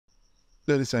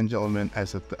Ladies and gentlemen,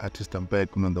 Isaax the artist, I'm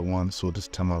back with another one. So this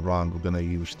time around, we're gonna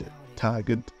use the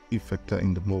target effector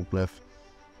in the Mograph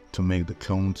to make the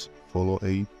clones follow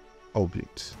a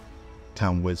object.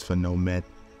 Time waits for no man.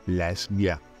 Let's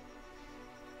go.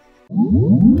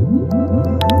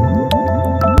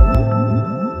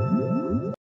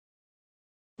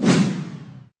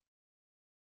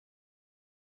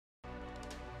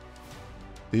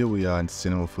 Here we are in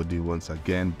Cinema 4D once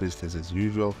again, business as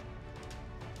usual.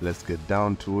 Let's get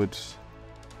down to it.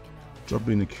 Drop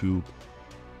in the cube,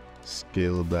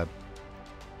 scale that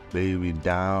baby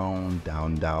down,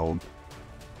 down, down,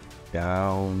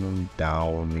 down,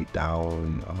 down,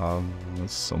 down,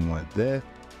 somewhere there.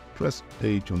 Press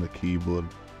H on the keyboard,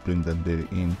 bring that baby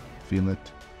in, feel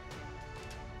it.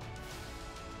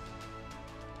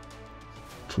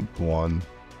 Click one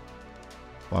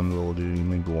loading,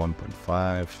 maybe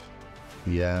 1.5.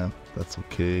 Yeah, that's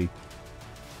okay.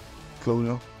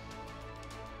 Closure.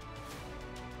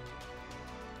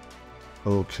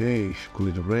 Okay,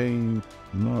 split array,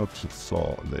 not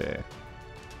saw there.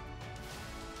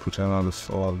 Put another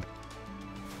solid.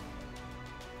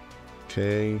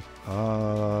 Okay,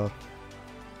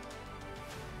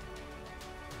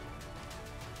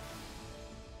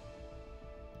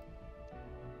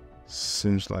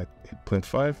 seems like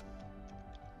 8.5.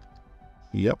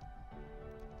 Yep,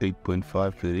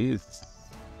 8.5 it is.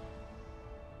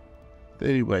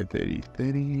 30 by 30,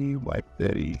 30 by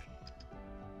 30.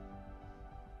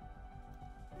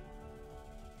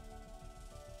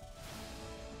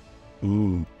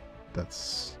 Ooh,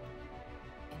 that's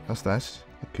nice.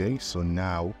 Okay, so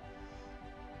now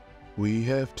we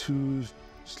have to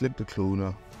select the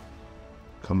cloner,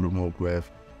 come to Mograph,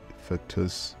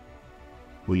 Effectors.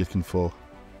 We're looking for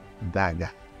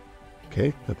dagger.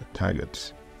 Okay, at the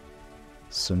target.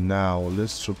 So now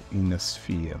let's drop in a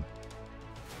sphere.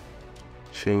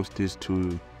 Change this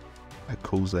to a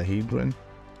icosahedron.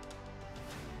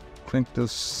 Crank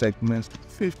those segments to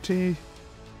 50.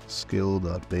 Scale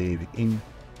that baby in.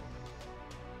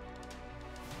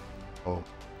 Oh.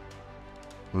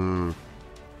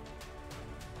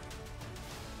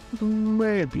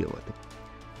 Maybe a little.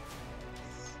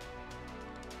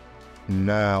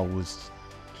 Now with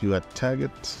your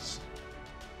target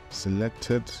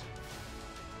selected,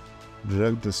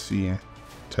 drag the sphere,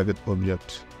 target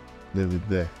object, leave it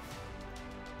there.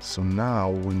 So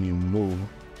now when you move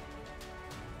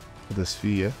the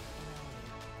sphere,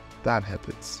 that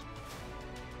happens.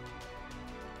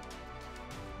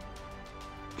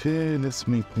 Okay, let's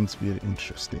make things very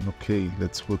interesting. Okay,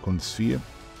 let's work on the sphere.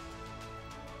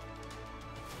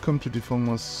 Come to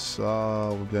deformers,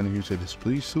 we're gonna use a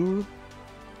display sur.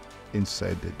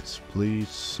 Inside the display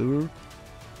sur.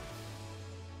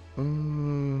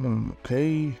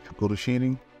 Okay, go to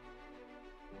shading.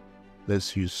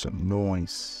 Let's use some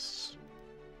noise.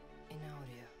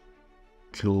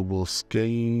 Global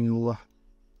scale.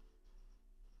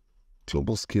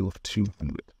 Global scale of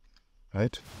 200,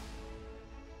 right?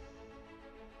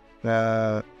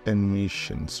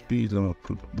 Animation speed, I'm gonna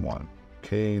put 1.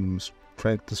 Okay, let's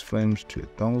practice frames to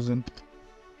 1000.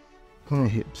 I'm gonna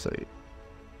hit play.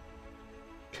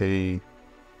 Okay,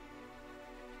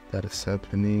 that is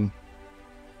happening.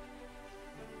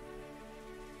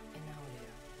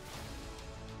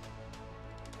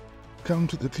 Come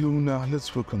to the cloner,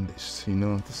 let's work on this. You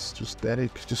know, this is too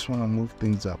static, just wanna move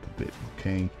things up a bit,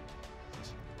 okay?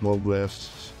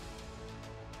 Mographs.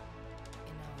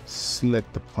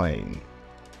 Select the plane.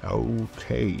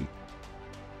 Okay.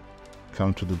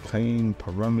 Come to the plane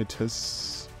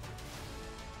parameters.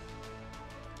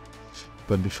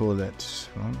 But before that, it's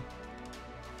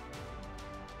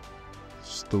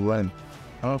the length.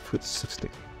 I'll put 60.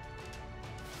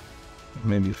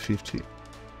 Maybe 50.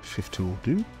 50 will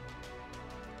do.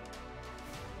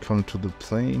 Come to the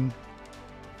plane.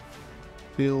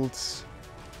 Fields.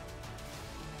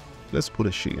 Let's put a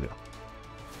shader.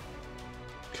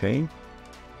 Okay.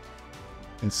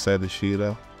 Inside the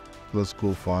shader, let's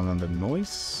go for another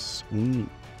noise. Ooh.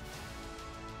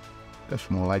 That's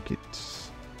more like it.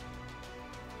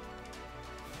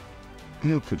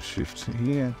 We'll put shift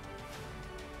here.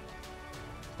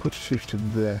 Put shift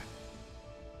there.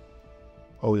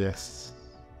 Oh yes.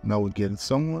 Now we're getting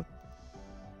somewhere.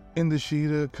 In the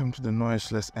shader, come to the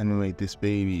noise. Let's animate this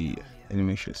baby.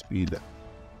 Animation speed.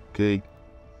 Okay.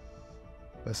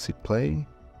 Let's hit play.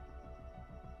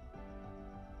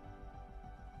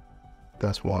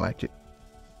 That's more like it.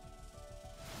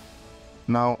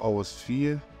 Now our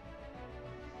sphere.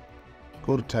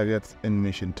 Go to target,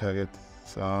 animation target.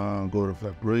 Go to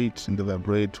vibrate. In the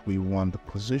vibrate, we want the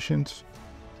positions.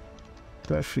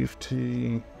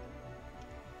 50.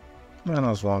 And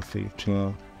that's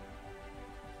 150.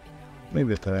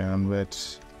 Maybe 300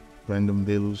 random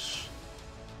values.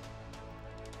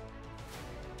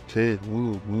 Okay,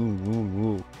 we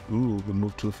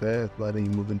move too fast. Why are you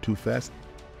moving too fast?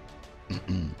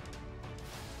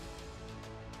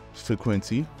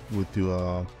 Frequency with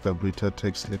your vibrator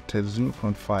text selected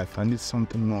 0.5. I need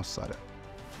something more subtle.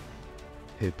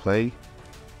 Hit play.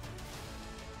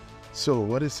 So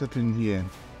what is happening here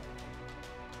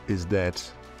is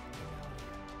that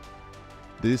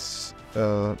this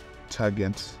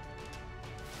target,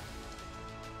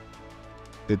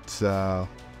 it's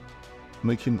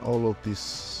making all of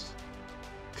these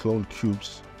clone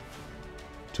cubes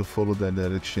to follow the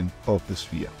direction of the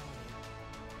sphere.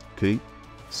 Okay,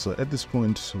 so at this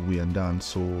point we are done.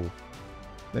 So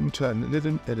let me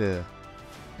add a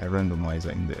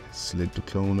randomizer in there. Select the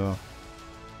cloner,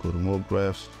 go to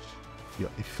Mograph, your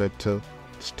Effector.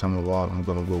 This time around I'm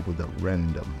gonna go with the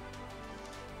random.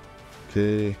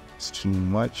 Okay, it's too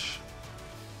much.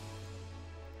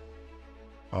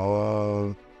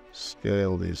 I'll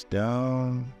scale this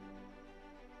down.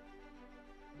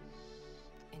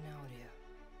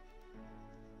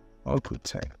 I'll put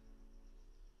 10.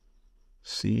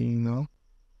 See, now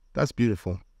that's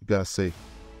beautiful, you gotta say.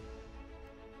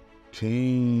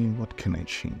 Okay, what can I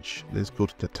change? Let's go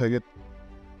to the target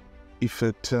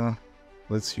Effector.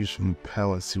 Let's use some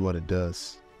power, see what it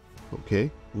does.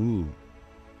 Okay, ooh,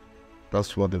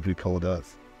 that's what the recall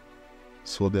does.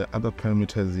 So the other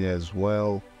parameters here as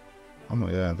well. Oh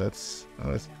yeah, that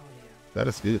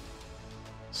is good.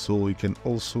 So we can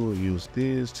also use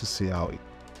this to see how it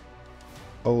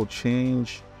all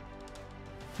change.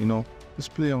 You know,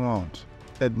 just play around,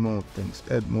 add more things,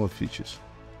 add more features.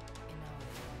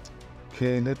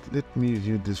 Okay, let me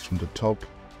view this from the top.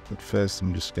 But first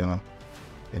I'm just gonna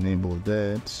enable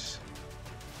that.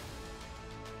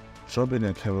 Drop in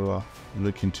your camera,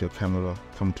 look into your camera,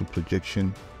 come to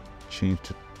projection, change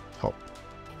to top.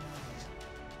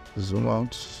 Zoom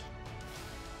out.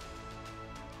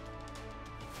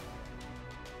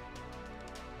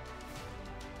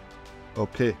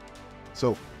 Okay,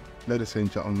 so ladies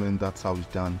and gentlemen, that's how it's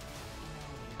done.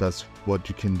 That's what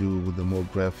you can do with the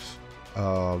Mograph.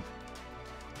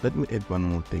 Let me add one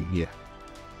more thing here.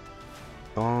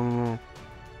 Go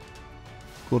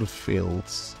to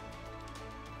fields.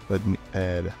 Let me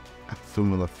add a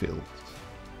formula field.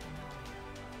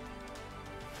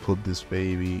 Put this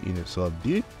baby in its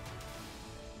update.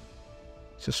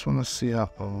 Just wanna see how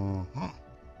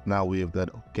now we have that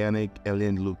organic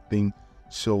alien look thing.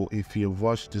 So if you've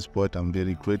watched this part, I'm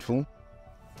very grateful.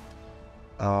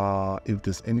 If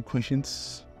there's any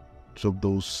questions, drop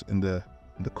those in the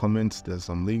comments. There's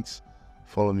some links.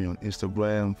 Follow me on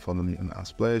Instagram, follow me on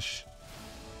Unsplash.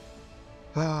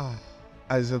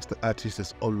 Isaax the artist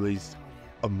is always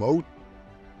a mode.